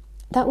yourself.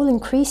 That will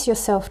increase your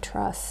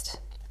self-trust.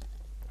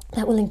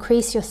 That will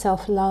increase your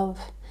self-love.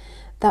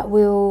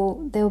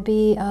 There'll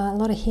be a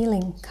lot of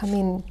healing come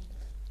in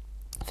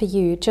for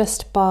you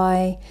just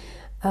by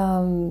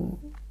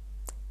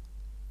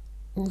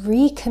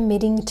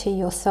recommitting to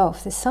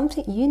yourself. There's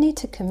something you need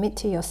to commit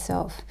to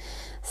yourself.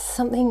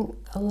 Something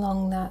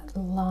along that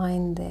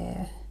line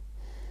there.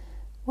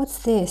 What's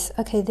this?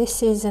 Okay,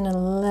 this is an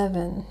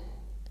 11,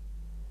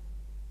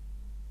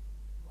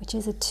 which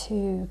is a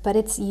 2, but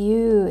it's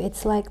you.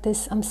 It's like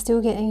this, I'm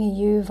still getting a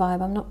you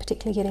vibe. I'm not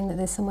particularly getting that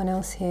there's someone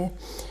else here.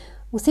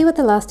 We'll see what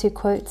the last 2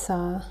 quotes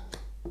are.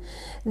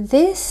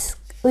 This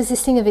was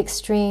this thing of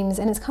extremes,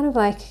 and it's kind of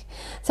like,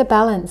 it's a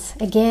balance.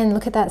 Again,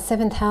 look at that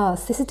 7th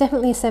house. This is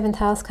definitely a 7th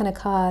house kind of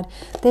card.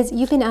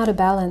 You've been out of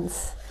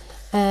balance,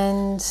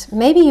 and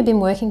maybe you've been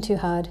working too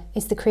hard.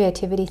 It's the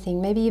creativity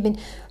thing. Maybe you've been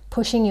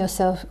pushing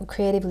yourself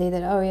creatively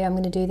that, oh yeah, I'm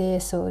going to do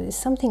this, or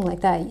something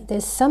like that.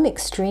 There's some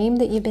extreme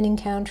that you've been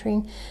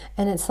encountering,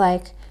 and it's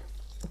like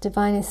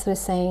divine is sort of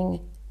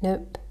saying,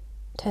 nope,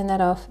 turn that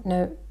off,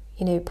 no,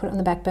 you know, put it on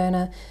the back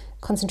burner,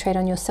 concentrate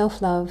on your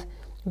self-love,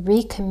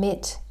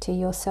 recommit to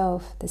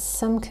yourself. There's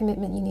some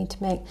commitment you need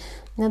to make.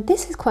 Now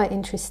this is quite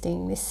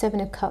interesting, this 7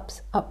 of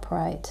Cups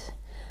upright.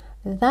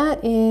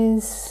 That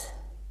is,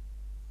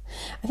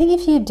 I think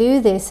if you do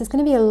this, there's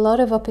going to be a lot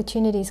of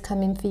opportunities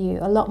coming for you.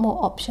 A lot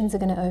more options are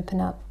going to open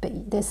up,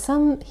 but there's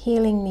some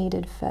healing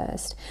needed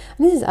first.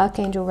 And this is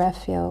Archangel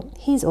Raphael.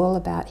 He's all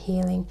about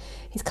healing.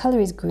 His color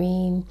is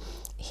green.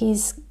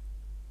 He's,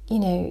 you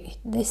know,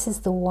 this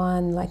is the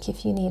one, like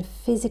if you need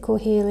physical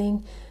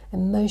healing,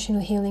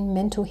 emotional healing,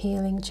 mental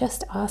healing,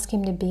 just ask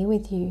him to be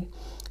with you.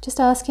 Just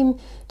ask him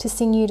to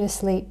sing you to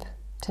sleep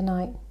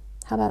tonight.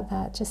 How about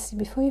that? Just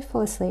before you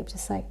fall asleep,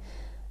 just like,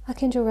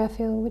 Archangel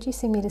Raphael, would you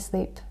sing me to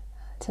sleep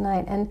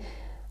tonight? And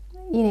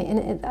you know,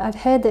 and I've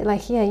heard that,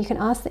 like, yeah, you can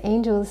ask the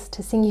angels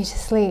to sing you to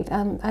sleep.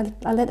 I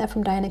learned that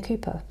from Diana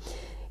Cooper.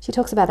 She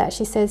talks about that.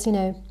 She says, you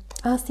know,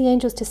 ask the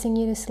angels to sing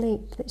you to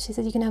sleep. She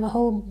said you can have a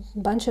whole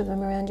bunch of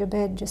them around your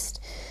bed, just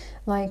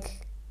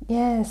like,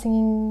 yeah,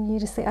 singing you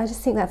to sleep. I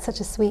just think that's such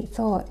a sweet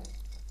thought.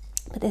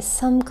 But there's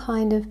some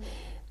kind of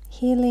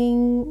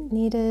healing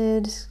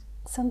needed,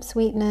 some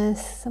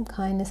sweetness, some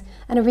kindness,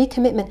 and a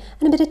recommitment,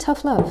 and a bit of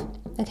tough love.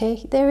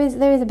 Okay, there is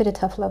a bit of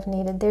tough love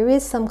needed. There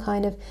is some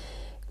kind of,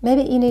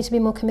 maybe you need to be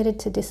more committed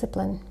to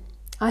discipline.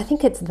 I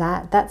think it's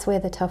that's where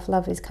the tough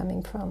love is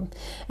coming from.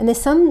 And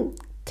there's some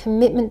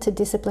commitment to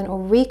discipline, or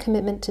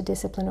recommitment to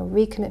discipline, or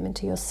recommitment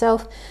to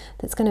yourself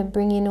that's going to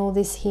bring in all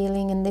this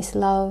healing and this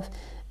love,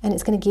 and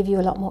it's going to give you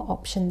a lot more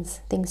options,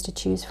 things to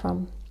choose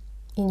from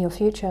in your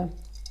future.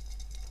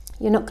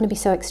 You're not going to be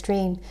so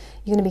extreme.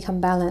 You're going to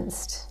become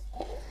balanced.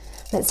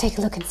 Let's take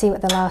a look and see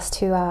what the last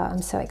 2 are.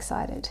 I'm so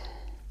excited.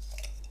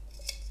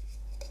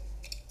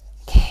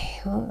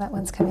 well, that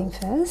one's coming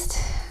first.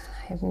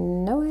 I have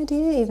no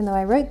idea, even though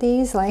I wrote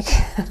these like,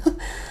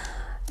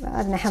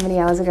 I don't know how many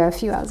hours ago, a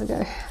few hours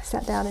ago. I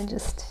sat down and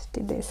just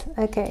did this.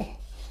 Okay.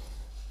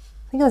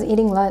 I think I was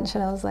eating lunch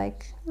and I was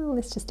like, oh,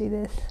 let's just do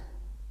this.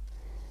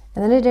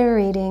 And then I did a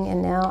reading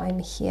and now I'm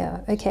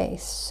here. Okay,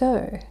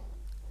 so.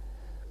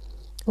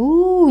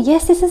 Ooh,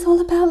 yes, this is all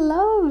about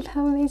love.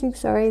 How amazing.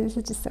 Sorry, this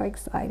is just so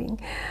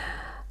exciting.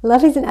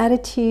 Love is an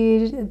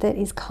attitude that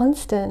is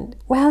constant.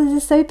 Wow,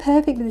 this is so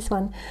perfect for this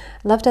one.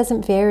 Love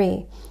doesn't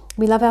vary.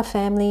 We love our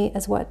family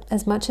as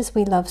much as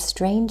we love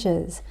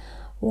strangers.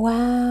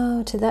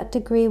 Wow, to that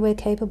degree we're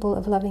capable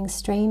of loving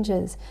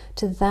strangers.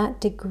 To that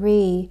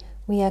degree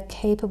we are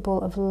capable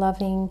of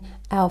loving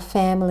our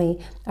family.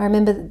 I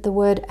remember the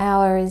word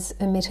our is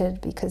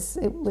omitted because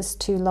it was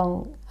too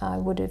long. I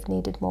would have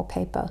needed more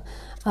paper.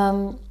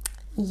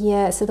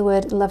 Yeah, so the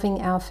word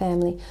loving our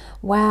family.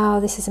 Wow,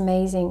 this is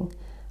amazing.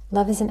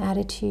 Love is an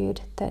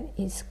attitude that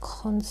is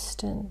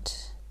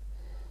constant.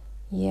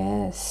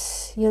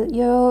 Yes,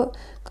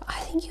 I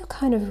think you're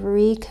kind of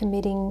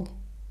recommitting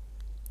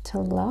to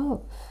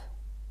love.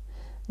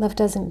 Love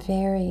doesn't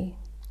vary.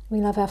 We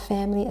love our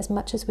family as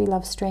much as we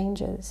love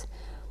strangers.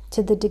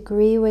 To the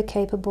degree we're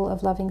capable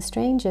of loving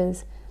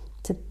strangers,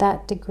 to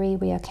that degree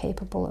we are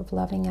capable of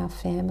loving our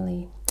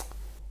family.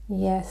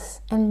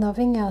 Yes, and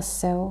loving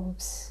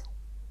ourselves.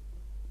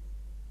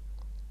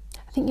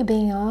 I think you're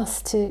being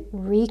asked to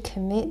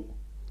recommit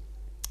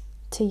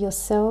to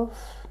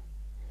yourself,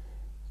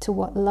 to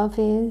what love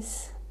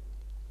is.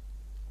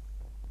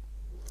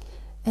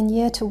 And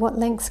yeah, to what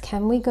lengths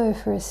can we go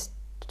for us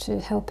to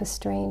help a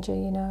stranger,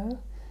 you know?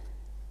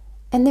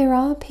 And there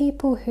are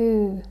people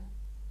who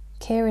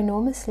care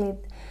enormously.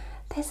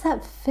 There's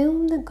that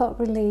film that got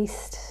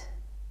released,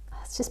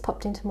 it's just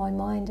popped into my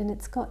mind, and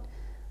it's got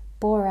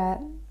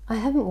Borat. I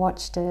haven't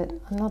watched it.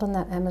 I'm not on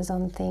that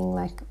Amazon thing,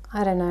 like,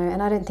 I don't know,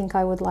 and I don't think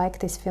I would like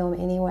this film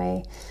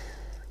anyway.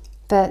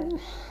 But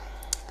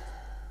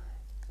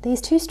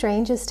these two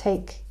strangers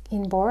take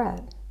in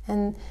Borat,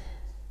 and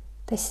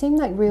they seem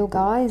like real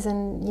guys,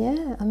 and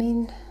yeah, I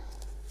mean,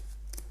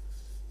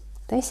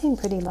 they seem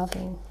pretty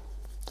loving.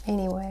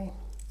 Anyway,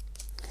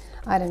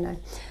 I don't know.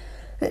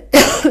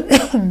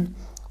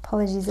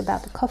 Apologies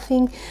about the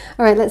coughing.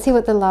 All right, let's see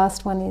what the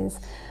last one is.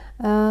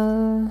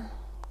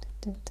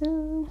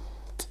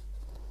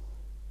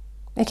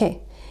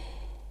 Okay.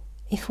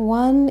 If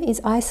one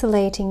is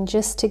isolating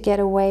just to get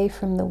away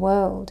from the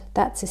world,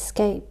 that's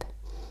escape.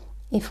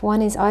 If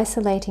one is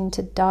isolating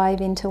to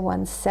dive into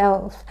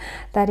oneself,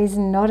 that is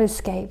not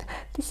escape.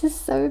 This is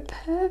so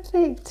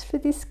perfect for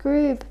this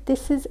group.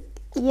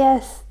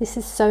 Yes, this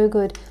is so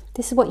good.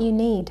 This is what you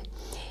need.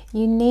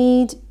 You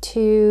need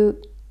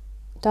to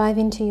dive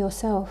into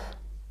yourself.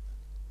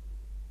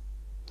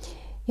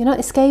 You're not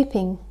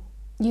escaping.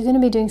 You're going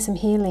to be doing some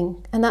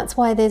healing. And that's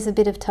why there's a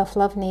bit of tough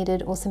love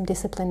needed or some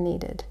discipline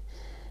needed.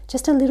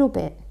 Just a little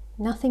bit.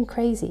 Nothing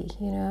crazy,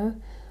 you know.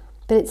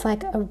 But it's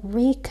like a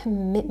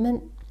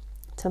recommitment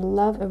to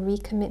love, a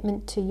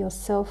recommitment to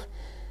yourself,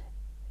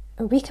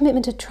 a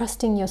recommitment to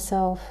trusting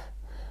yourself.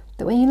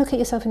 That when you look at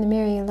yourself in the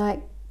mirror, you're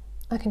like,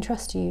 I can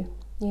trust you,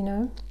 you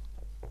know.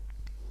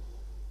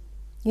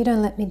 You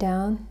don't let me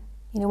down.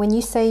 You know, when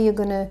you say you're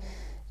going to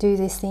do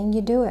this thing,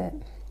 you do it.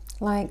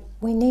 Like,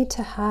 we need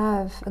to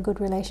have a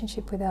good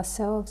relationship with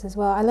ourselves as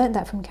well. I learned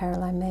that from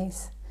Caroline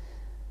Myss.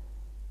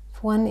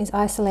 If one is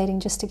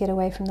isolating just to get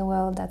away from the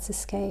world, that's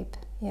escape.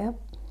 Yep.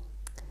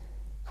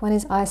 If one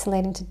is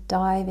isolating to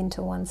dive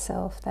into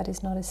oneself, that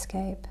is not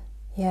escape.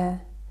 Yeah.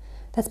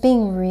 That's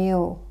being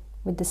real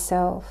with the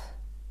self.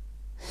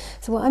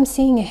 So what I'm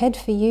seeing ahead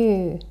for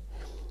you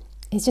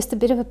is just a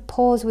bit of a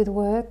pause with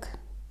work,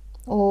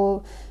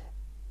 or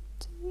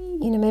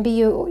you know, maybe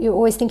you're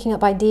always thinking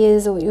up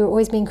ideas, or you're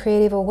always being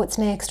creative, or what's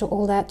next, or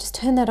all that. Just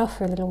turn that off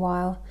for a little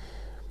while.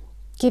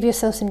 Give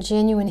yourself some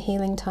genuine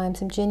healing time,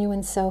 some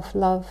genuine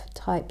self-love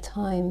type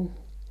time,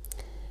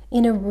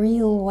 in a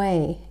real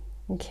way,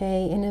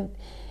 okay?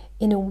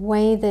 In a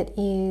way that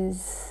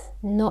is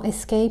not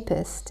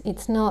escapist.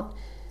 It's not,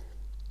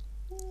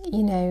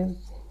 you know,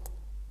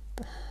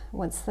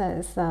 what's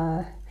this?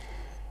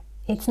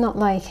 It's not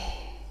like,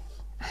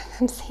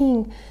 I'm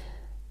seeing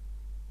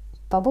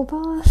bubble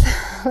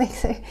bath. Like,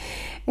 so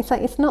it's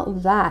like, it's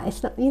not that.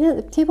 It's not, you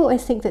know, people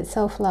always think that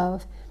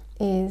self-love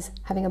is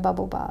having a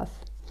bubble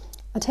bath.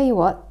 I'll tell you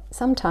what,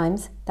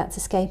 sometimes that's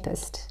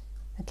escapist,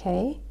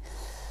 okay?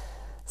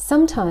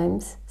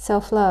 Sometimes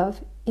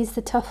self-love is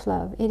the tough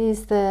love. It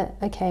is the,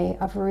 okay,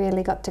 I've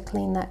really got to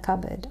clean that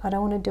cupboard. I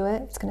don't want to do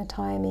it. It's going to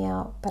tire me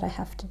out, but I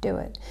have to do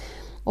it.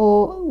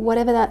 Or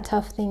whatever that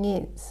tough thing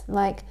is.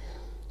 Like,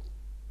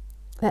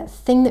 that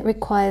thing that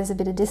requires a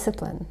bit of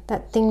discipline,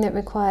 that thing that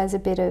requires a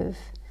bit of,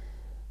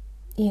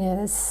 you know,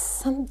 there's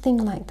something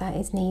like that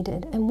is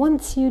needed. And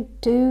once you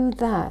do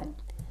that,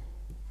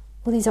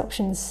 all these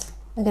options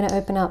are going to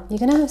open up. You're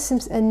going to have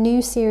a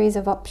new series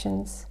of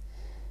options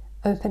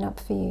open up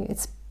for you.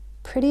 It's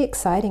pretty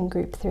exciting,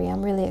 group 3.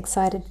 I'm really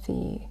excited for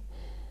you.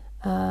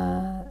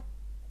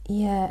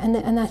 Yeah,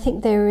 and I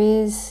think there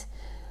is,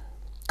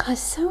 God,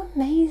 it's so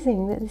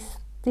amazing that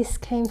this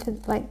came for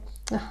like,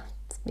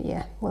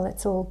 yeah, well,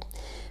 it's all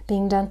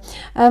being done.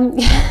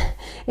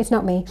 It's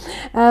not me.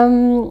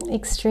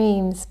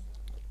 Extremes.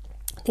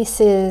 This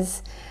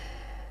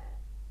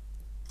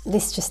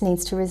just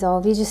needs to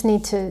resolve. You just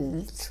need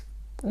to,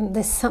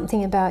 there's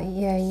something about,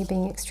 yeah, you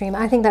being extreme.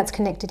 I think that's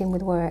connected in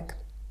with work,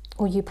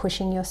 or you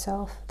pushing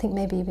yourself. I think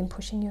maybe you've been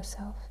pushing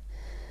yourself.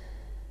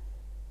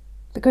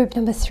 But group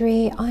number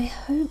 3, I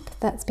hope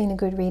that's been a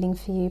good reading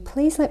for you.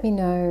 Please let me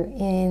know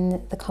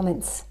in the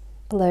comments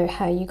below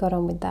how you got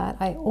on with that.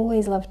 I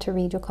always love to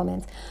read your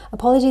comments.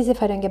 Apologies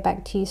if I don't get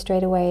back to you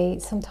straight away.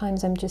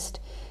 Sometimes I'm just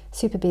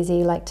super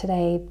busy, like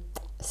today,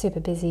 super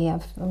busy.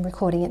 I'm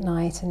recording at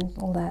night and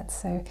all that.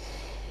 So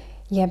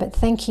yeah, but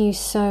thank you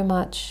so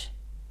much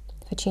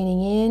for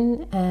tuning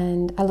in,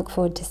 and I look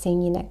forward to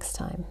seeing you next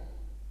time.